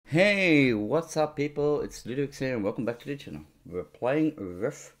Hey, what's up people? It's Cetxn here and welcome back to the channel. We're playing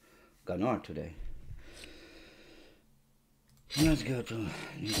Ruff Ghanor today. Let's go to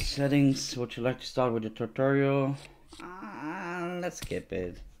settings. Would you like to start with the tutorial? Let's skip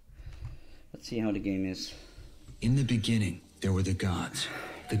it. Let's see how the game is. In the beginning, there were the gods.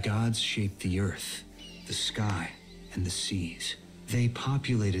 The gods shaped the earth, the sky, and the seas. They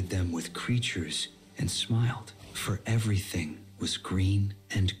populated them with creatures and smiled, for everything was green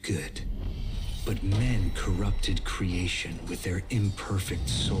and good. But men corrupted creation with their imperfect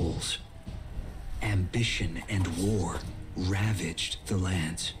souls. Ambition and war ravaged the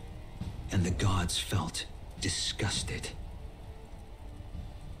lands, and the gods felt disgusted.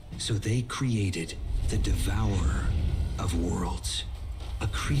 So they created the Devourer of Worlds, a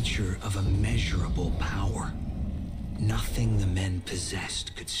creature of immeasurable power. Nothing the men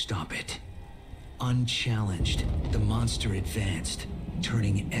possessed could stop it. Unchallenged, the monster advanced,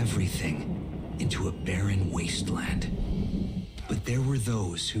 turning everything into a barren wasteland. But there were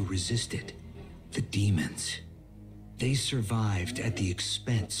those who resisted, the demons. They survived at the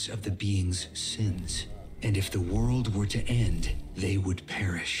expense of the beings' sins, and if the world were to end, they would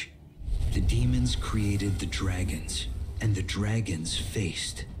perish. The demons created the dragons, and the dragons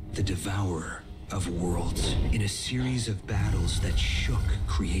faced the Devourer of Worlds in a series of battles that shook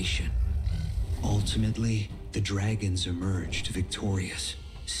creation. Ultimately, the dragons emerged victorious.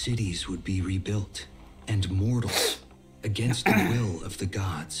 Cities would be rebuilt, and mortals, against the will of the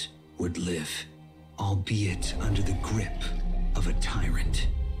gods, would live, albeit under the grip of a tyrant.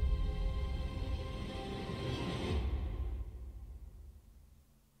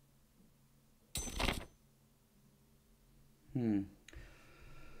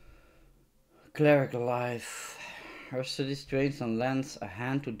 Cleric life. Her city strains and lends a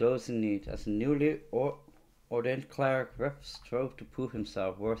hand to those in need. As a newly ordained cleric, Ruff strove to prove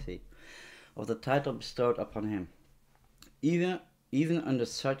himself worthy of the title bestowed upon him. Even under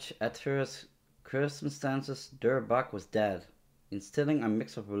such adverse circumstances, Durbach was dead, instilling a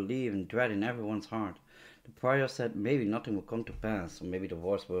mix of relief and dread in everyone's heart. The prior said maybe nothing will come to pass, or maybe the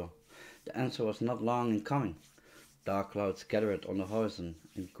worst will. The answer was not long in coming. Dark clouds gathered on the horizon,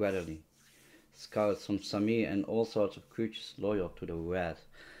 and gradually scouts from Sami and all sorts of creatures loyal to the Red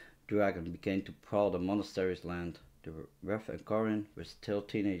Dragon began to prowl the monastery's land. The Ruff and Corin were still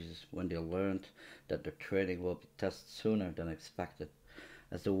teenagers when they learned that their training will be tested sooner than expected.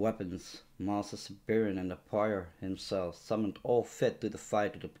 As the weapons master Siberian and the prior himself summoned all fit to the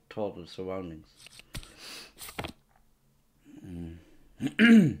fight to patrol the surroundings.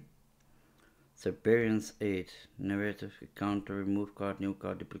 Siberian's 8. Narrative, encounter, remove card, new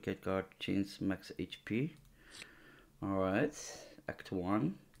card, duplicate card, change max HP. Alright, Act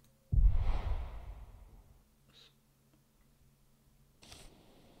 1.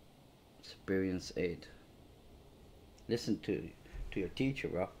 Siberian's 8. Listen to your teacher,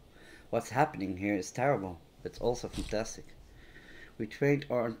 Ruff. What's happening here is terrible, but it's also fantastic. We trained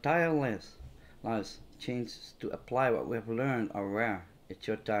our entire lives. Changes to apply what we have learned are rare. It's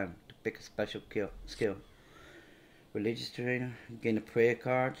your time. Pick a special skill. Religious trainer, gain a prayer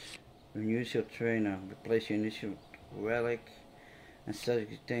card, renews your trainer, replace your initial relic, and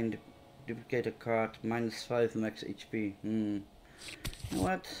retain the duplicated card, -5 max HP. You know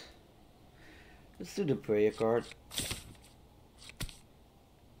what? Let's do the prayer card.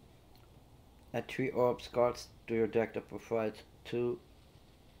 Add 3 orbs cards to your deck that provide 2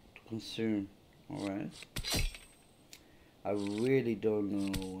 to consume. Alright. I really don't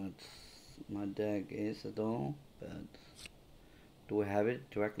know what my deck is at all, but do we have it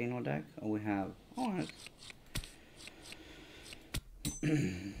directly in our deck? Oh, we have. Alright.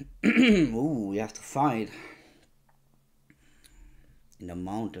 Ooh, we have to fight in the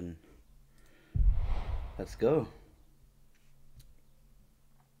mountain. Let's go.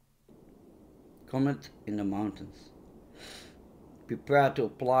 Comet in the mountains. Prepare to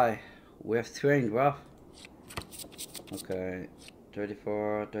apply. We have trained Ruff. Okay,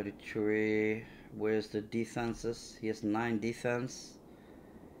 34, 33. Where's the defenses? He has 9 defense.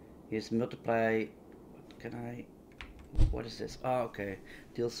 He has multiply. What is this? Oh, okay.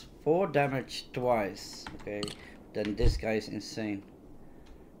 Deals 4 damage twice. Okay, then this guy is insane.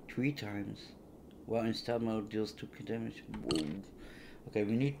 3 times. Well, in stealth mode deals 2 damage. Whoa. Okay,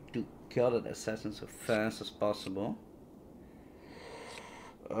 we need to kill that assassin so fast as possible.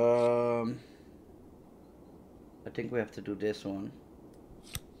 I think we have to do this one.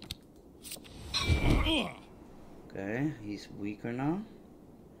 Okay, he's weaker now.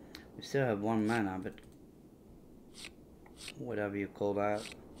 We still have 1 mana, but whatever you call that.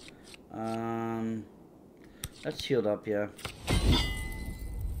 Let's shield up, yeah.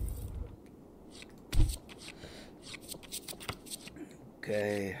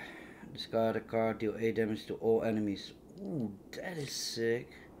 Okay. Discard a card, deal 8 damage to all enemies. Ooh, that is sick.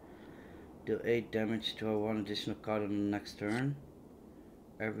 Deal 8 damage, draw 1 additional card on the next turn.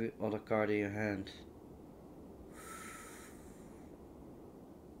 Every other card in your hand.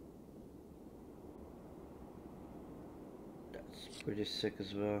 That's pretty sick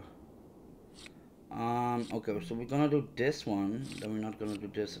as well. Okay, so we're gonna do this one. Then we're not gonna do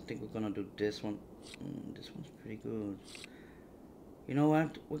this. I think we're gonna do this one. This one's pretty good. You know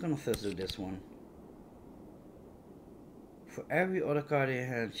what? We're gonna first do this one. For every other card in your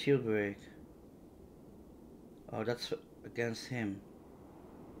hand, shield break. Oh, that's against him.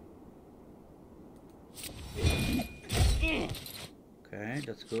 Okay,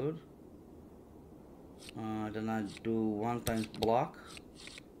 that's good. Then I do 1 times block.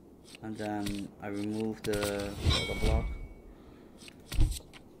 And then I remove the other block.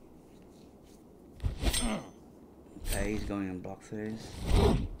 Okay, he's going in block phase.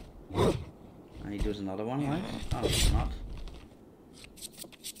 And he does another one, right? Oh, it's not.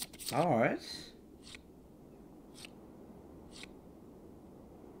 Alright.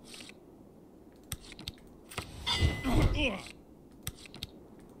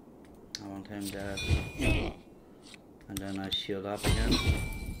 I want him dead. And then I shield up again.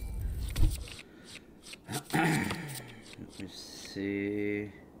 Let me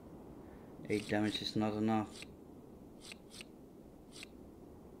see. 8 damage is not enough.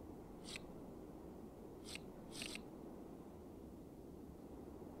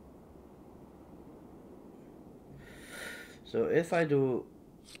 So if I do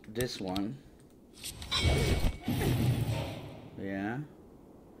this one, yeah.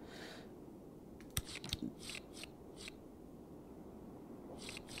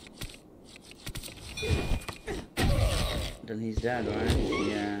 Then he's dead, right?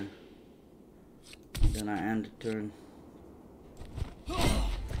 Yeah. Then I end the turn.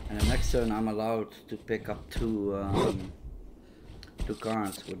 And the next turn I'm allowed to pick up two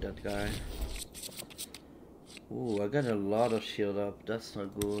cards with that guy. Ooh, I got a lot of shield up. That's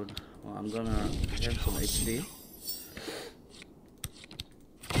not good. Well, I'm gonna have some HP.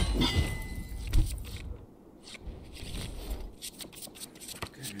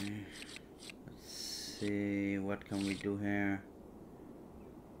 Okay. Let's see, what can we do here?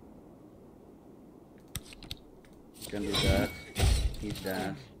 Can do that. He's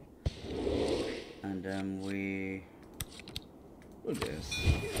dead. And then we do this.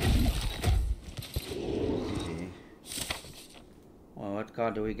 Easy. Well, what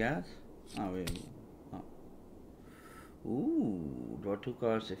card do we get? Oh, Ooh, draw 2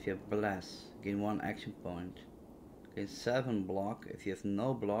 cards if you have Bless. Gain 1 action point. Gain 7 block. If you have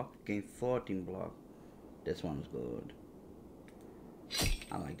no block, gain 14 block. This one's good.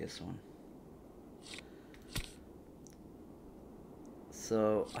 I like this one.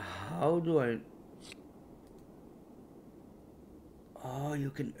 So, how do I... Oh, you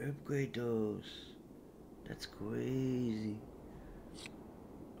can upgrade those. That's crazy.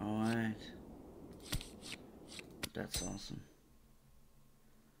 Alright. That's awesome.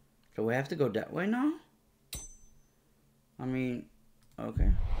 So we have to go that way now? I mean,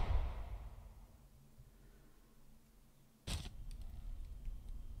 okay.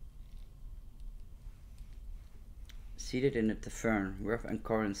 Seated in the tavern, Ruff and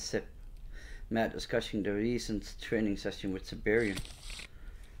Corin sip. Matt discussing the recent training session with Siberian.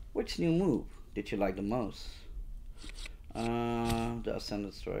 Which new move did you like the most? The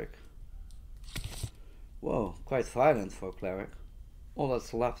Ascended Strike. Whoa, quite violent for a cleric. All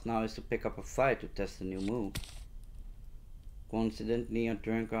that's left now is to pick up a fight to test a new move. Coincidentally, a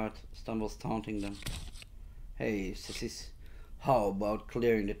drunkard stumbles taunting them. Hey, sissies, how about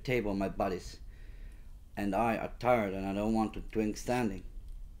clearing the table, my buddies? And I are tired and I don't want to drink standing.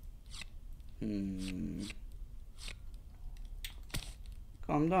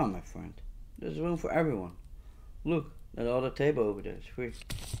 Calm down, my friend. There's room for everyone. Look, that other table over there is free.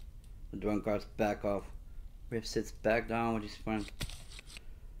 The drunkards back off. Riff sits back down with his friend.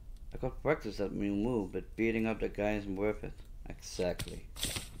 I got practice that new move, but beating up the guy isn't worth it. Exactly.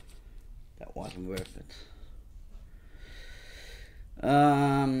 That wasn't worth it.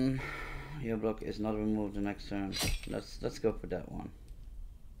 Your block is not removed the next turn. Let's go for that one.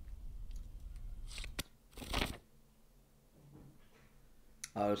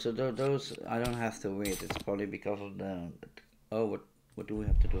 Oh, so those I don't have to wait. It's probably because of the oh, what do we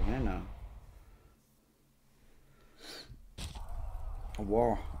have to do here now? A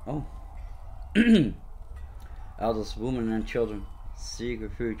war. Oh. Elders, women and children seek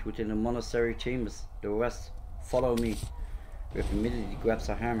refuge within the monastery chambers. The rest follow me. Riff immediately grabs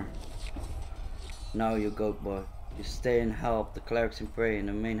a hammer. Now, you goat boy, You stay and help the clerics in prayer in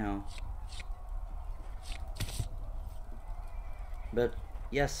the main hall. But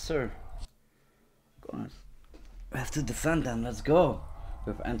yes, sir. God, we have to defend them. Let's go.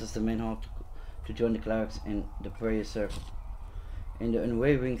 Ruff enters the main hall to join the clerics in the prayer circle. In the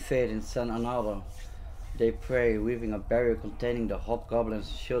unwavering faith in San Anado, they pray, weaving a barrier containing the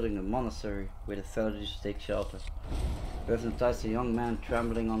hobgoblins shielding the monastery where the villagers take shelter. Ruff noticed a young man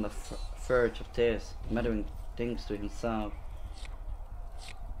trembling on the verge of tears, muttering things to himself.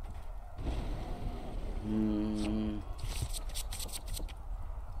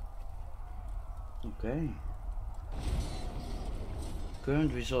 Okay.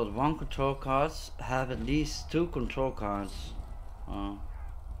 Current result: 1 control cards have at least 2 control cards.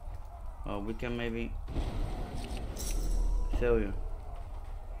 Well, we can maybe failure.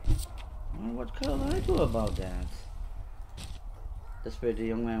 Well, what can I do about that? Desperate, the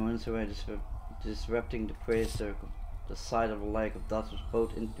young man runs away, disrupting the prayer circle. The sight of the lake of dots was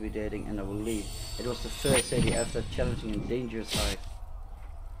both intimidating and a relief. It was the first city after challenging and dangerous hike.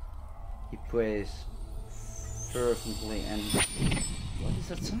 He prays fervently and what is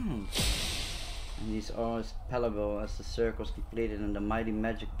that sound? And these are palpable as the circle is completed and the mighty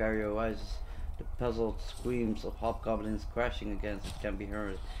magic barrier rises. The puzzled screams of hobgoblins crashing against it can be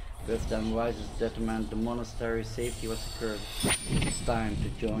heard. With them rises determined the monastery's safety was secured. It's time to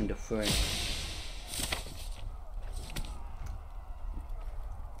join the fray.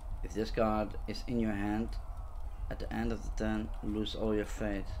 If this card is in your hand, at the end of the turn, lose all your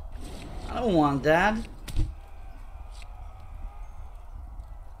faith. I don't want that.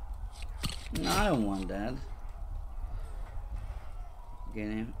 No, I don't want that.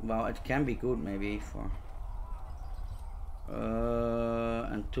 Again, well, it can be good maybe for.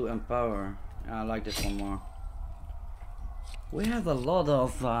 And to empower. I like this one more. We have a lot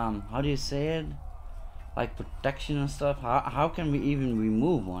of how do you say it? Like protection and stuff. How can we even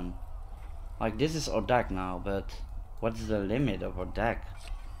remove one? Like this is our deck now, but what is the limit of our deck?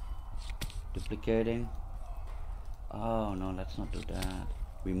 Duplicating. Oh no, let's not do that.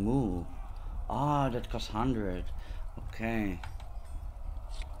 Remove. Ah, that costs 100. Okay.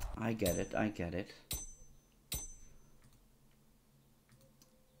 I get it, I get it.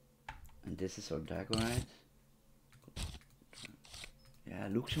 And this is our deck, right? Yeah,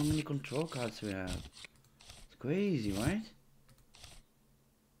 look so many control cards we have. It's crazy, right?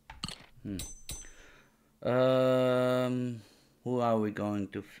 Who are we going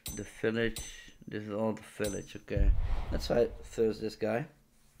to? The village. This is all the village, okay. Let's fight first this guy.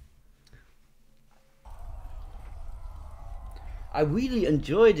 I really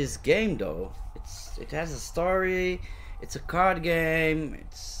enjoy this game though. It has a story, it's a card game,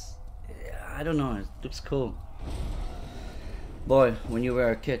 I don't know, it looks cool. Boy, when you were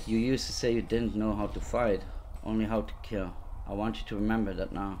a kid, you used to say you didn't know how to fight, only how to kill. I want you to remember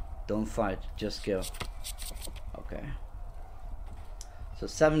that now. Don't fight, just kill. Okay. So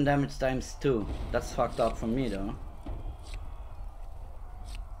 7 damage times 2. That's fucked up for me though.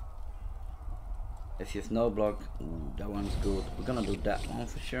 If you have no block, ooh, that one's good. We're gonna do that one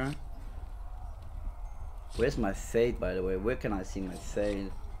for sure. Where's my fade, by the way? Where can I see my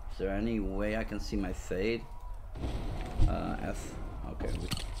fade? Is there any way I can see my fade? F. Okay.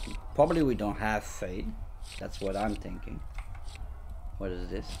 Probably we don't have fade. That's what I'm thinking. What is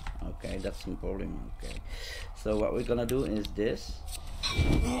this? Okay, that's some problem. Okay. So what we're gonna do is this.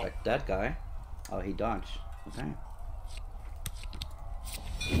 Like that guy. Oh, he dodged. Okay.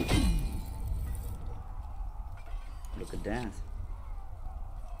 Look at that.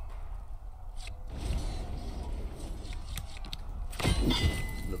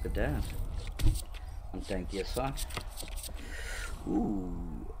 Look at that. I'm tanky as fuck. Ooh.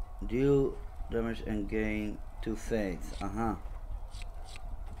 Deal damage and gain 2 faith.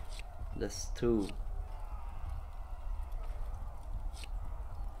 That's 2.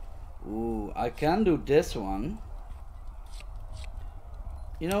 Ooh, I can do this one.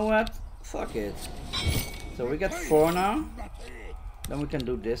 You know what? Fuck it. So we get 4 now. Then we can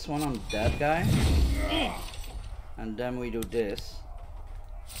do this one on that guy. And then we do this.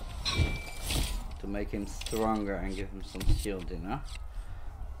 To make him stronger and give him some shield, you know?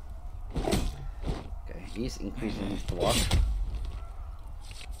 Okay, he's increasing his block.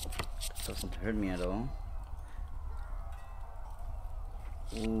 Doesn't hurt me at all.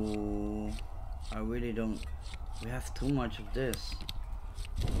 Ooh, I really don't. We have too much of this.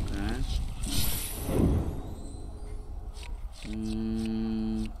 Okay.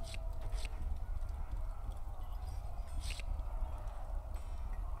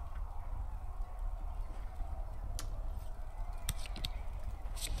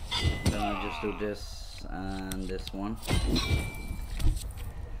 Then I just do this. this and this one.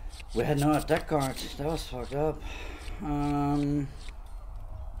 We had no attack card. That was fucked up.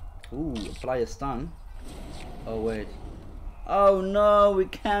 Ooh, apply a stun. Oh wait. Oh no, we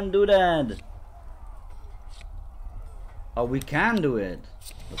can't do that. Oh, we can do it.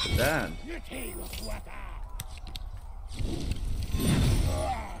 Look at that.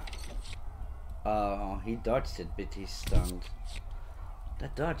 Oh, he dodged it, but he's stunned.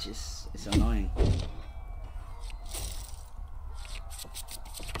 That dodge is annoying.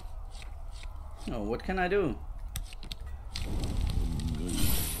 Oh, what can I do?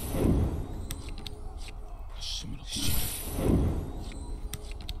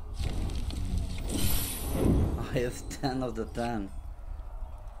 I have 10 of the 10.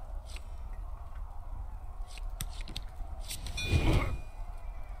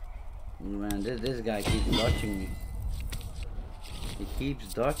 Man, this guy keeps dodging me. He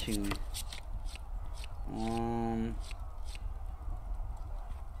keeps dodging me.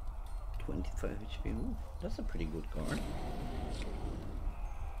 25 HP. Ooh, that's a pretty good card.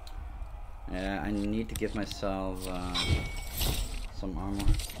 Yeah, I need to give myself some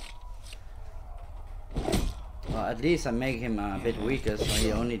armor. Well, at least I make him a bit weaker, so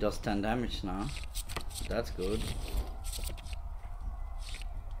he only does 10 damage now. That's good.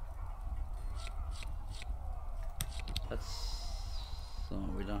 That's... so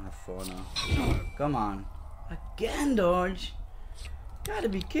we don't have 4 now. Come on. Again dodge? Gotta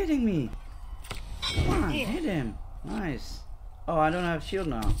be kidding me. Come on, hit him. Nice. Oh, I don't have shield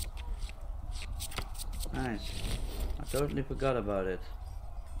now. Nice. I totally forgot about it.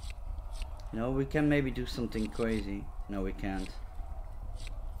 No, we can maybe do something crazy. No, we can't.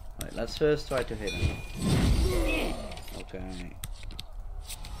 Alright, let's first try to hit him. Okay.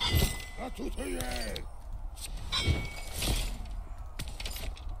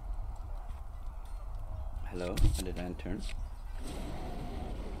 Hello, I did end turn.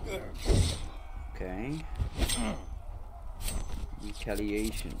 Okay.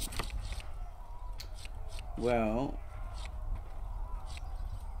 Retaliation. Well,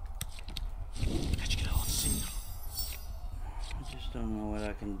 I just don't know what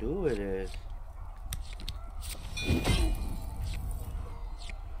I can do with it.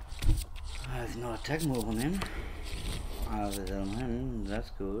 I have no attack move on him. I have it on him,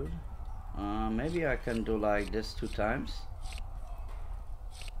 that's good. Maybe I can do like this 2 times.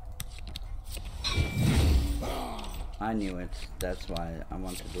 I knew it, that's why I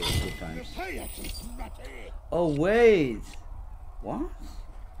want to do it 2 times. Oh wait! What?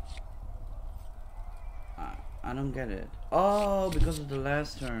 I don't get it. Oh, because of the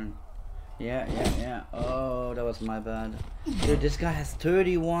last turn. Yeah. Oh, that was my bad. Dude, this guy has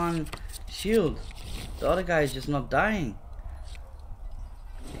 31 shield. The other guy is just not dying.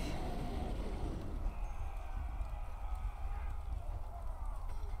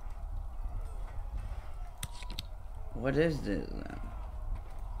 What is this then?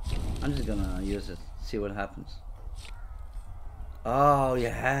 I'm just gonna use it, see what happens. Oh, you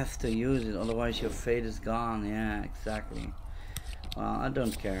have to use it, otherwise your fate is gone. Yeah, exactly. Well, I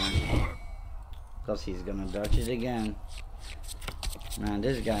don't care. Because he's gonna dodge it again. Man,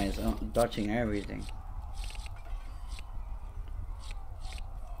 this guy is dodging everything.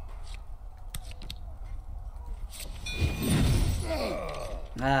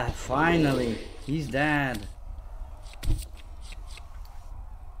 Ah, finally! He's dead.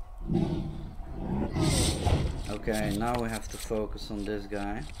 Okay, now we have to focus on this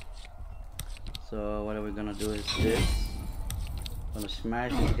guy. So what are we gonna do is this. Gonna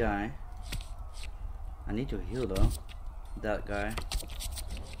smash this guy. I need to heal though. That guy.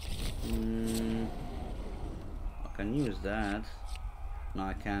 I can use that. No,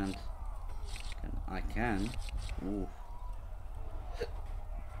 I can't. I can. Ooh.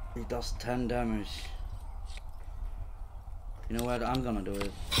 He does 10 damage. You know what? I'm gonna do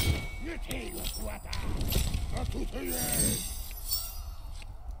it.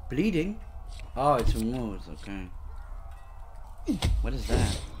 Bleeding? Oh, it's removed. Okay. What is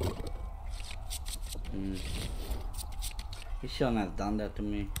that? He shouldn't have done that to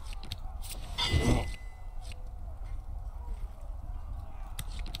me.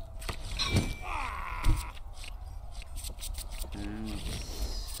 And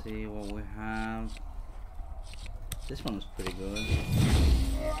let's see what we have. This one is pretty good.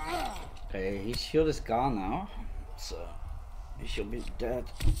 Okay, his shield is gone now, so he should be dead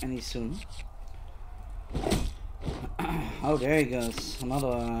any soon. Oh, there he goes.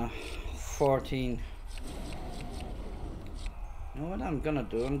 Another 14. You know what I'm gonna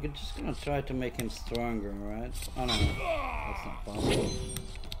do? I'm just gonna try to make him stronger, right? Oh no, that's not possible.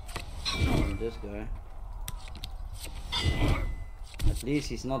 This guy. At least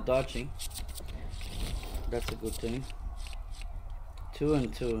he's not dodging. That's a good thing. 2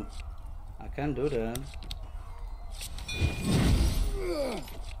 and 2. I can do that.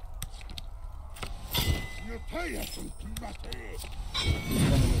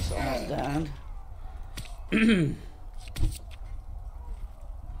 Enemy's almost dead.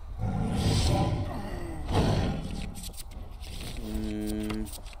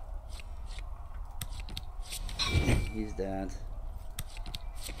 He's dead.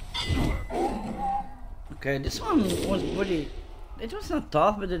 Okay, this one was pretty... It was not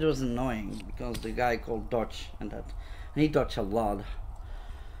tough, but it was annoying because the guy called dodge and he dodged a lot.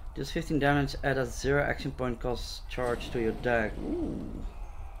 Just 15 damage at a 0 action point cost charge to your deck. Ooh.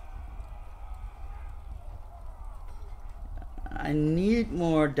 I need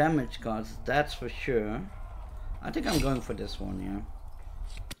more damage cards, that's for sure. I think I'm going for this one, yeah.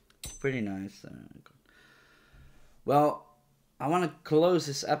 Pretty nice. Well, I want to close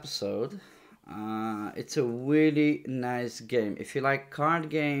this episode. It's a really nice game. If you like card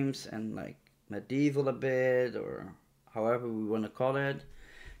games and like medieval a bit, or however we want to call it,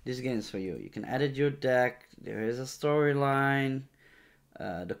 this game is for you. You can edit your deck. There is a storyline.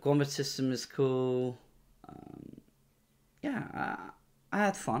 The combat system is cool. Yeah, I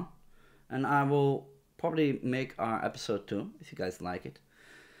had fun, and I will probably make our episode 2 if you guys like it.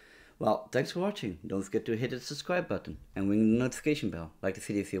 Well, thanks for watching. Don't forget to hit the subscribe button and ring the notification bell. Like the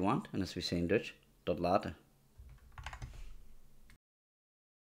video if you want, and as we say in Dutch, tot later.